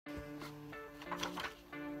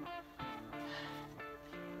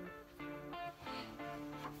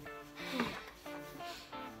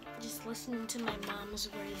listening to my mom's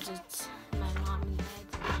words. It's my mom and dad.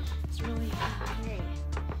 It's really great.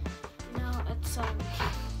 It's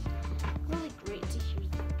really great to hear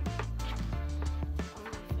them. If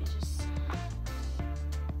I just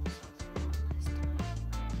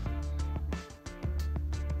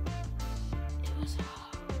it was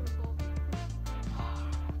horrible.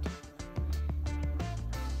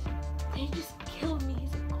 They just killed me.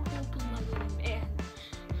 He's a cold-blooded man.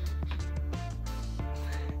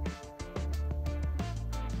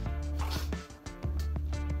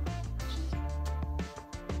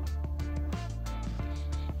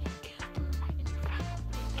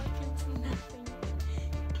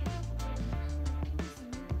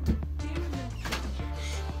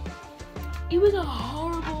 He was a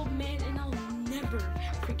horrible man, and I'll never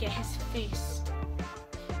forget his face.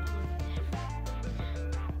 I'll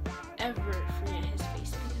never, ever forget his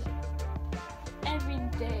face, because every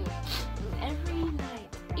day, every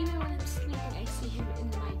night, even when I'm sleeping, I see him in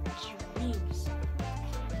my dreams.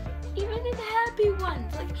 Even in happy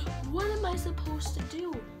ones. Like, what am I supposed to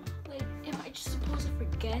do? Like, am I just supposed to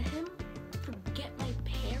forget him? Forget my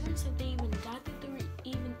parents, that they even died, that they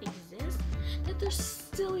even exist? That they're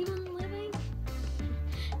still even living?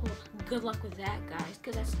 Well, good luck with that, guys,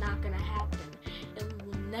 because that's not gonna happen. It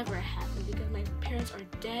will never happen because my parents are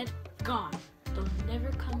dead, gone. They'll never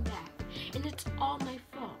come back, and it's all my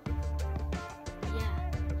fault.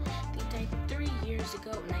 Yeah, they died 3 years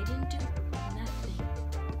ago, and I didn't do nothing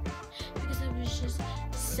because I was just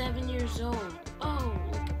 7 years old. Oh,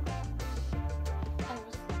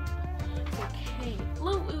 it's okay.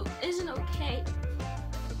 Look, it isn't okay.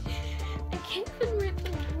 I can't even read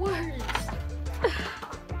the words.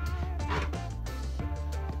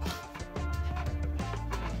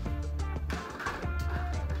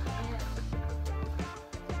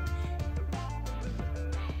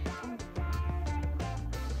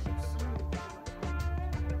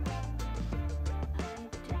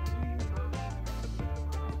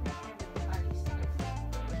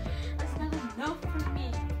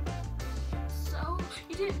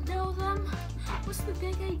 Didn't know them? What's the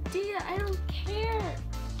big idea? I don't care.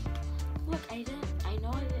 Look, I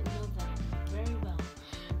know I didn't know them very well,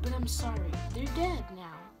 but I'm sorry. They're dead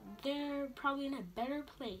now. They're probably in a better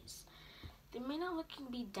place. They may not look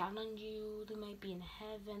and be down on you. They might be in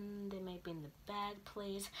heaven. They might be in the bad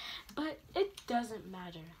place, but it doesn't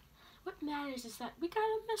matter. What matters is that we got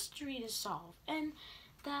a mystery to solve, and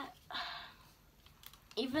that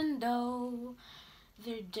even though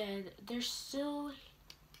they're dead, they're still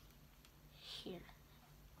here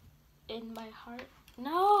in my heart.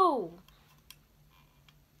 No,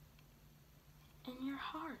 in your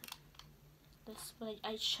heart. That's what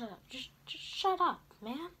I shut up. Just shut up,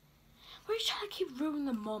 man. Why are you trying to keep ruining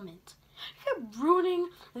the moment? You're ruining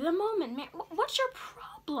the moment, man. What's your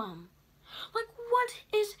problem? Like, what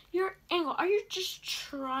is your angle? Are you just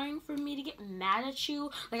trying for me to get mad at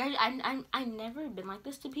you? Like, I've never been like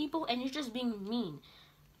this to people, and you're just being mean.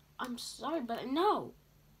 I'm sorry, but no.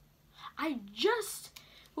 I just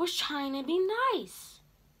was trying to be nice.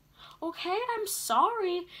 Okay, I'm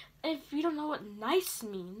sorry if you don't know what nice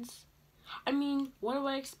means. I mean, what do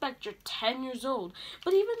I expect? You're 10 years old.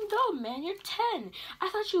 But even though, man, you're 10. I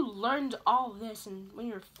thought you learned all this when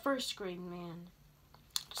you were first grade, man.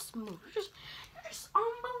 Just move. You're just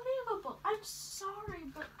unbelievable. I'm sorry,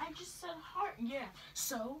 but I just said heart. Yeah.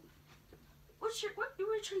 So, what you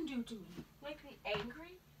trying to do to me? Make me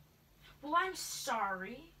angry? Well, I'm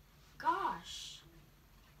sorry. Gosh.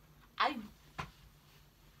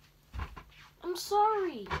 I'm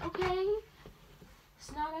sorry, okay?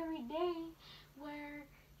 It's not every day where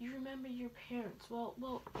you remember your parents.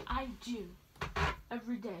 Well, I do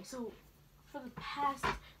every day. So for the past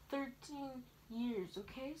 13 years,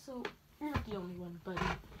 okay? So you're not the only one, buddy.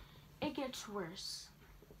 It gets worse,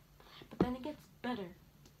 but then it gets better,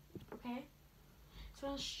 okay? It's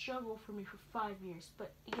been a struggle for me for 5 years,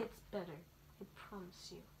 but it gets better. I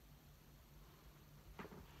promise you.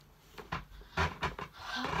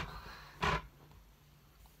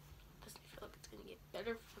 Doesn't feel like it's gonna get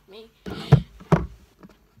better for me.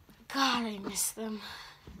 God, I miss them.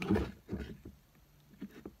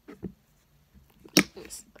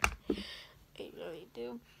 I really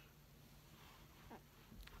do.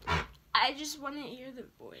 I just want to hear the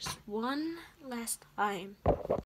voice one last time.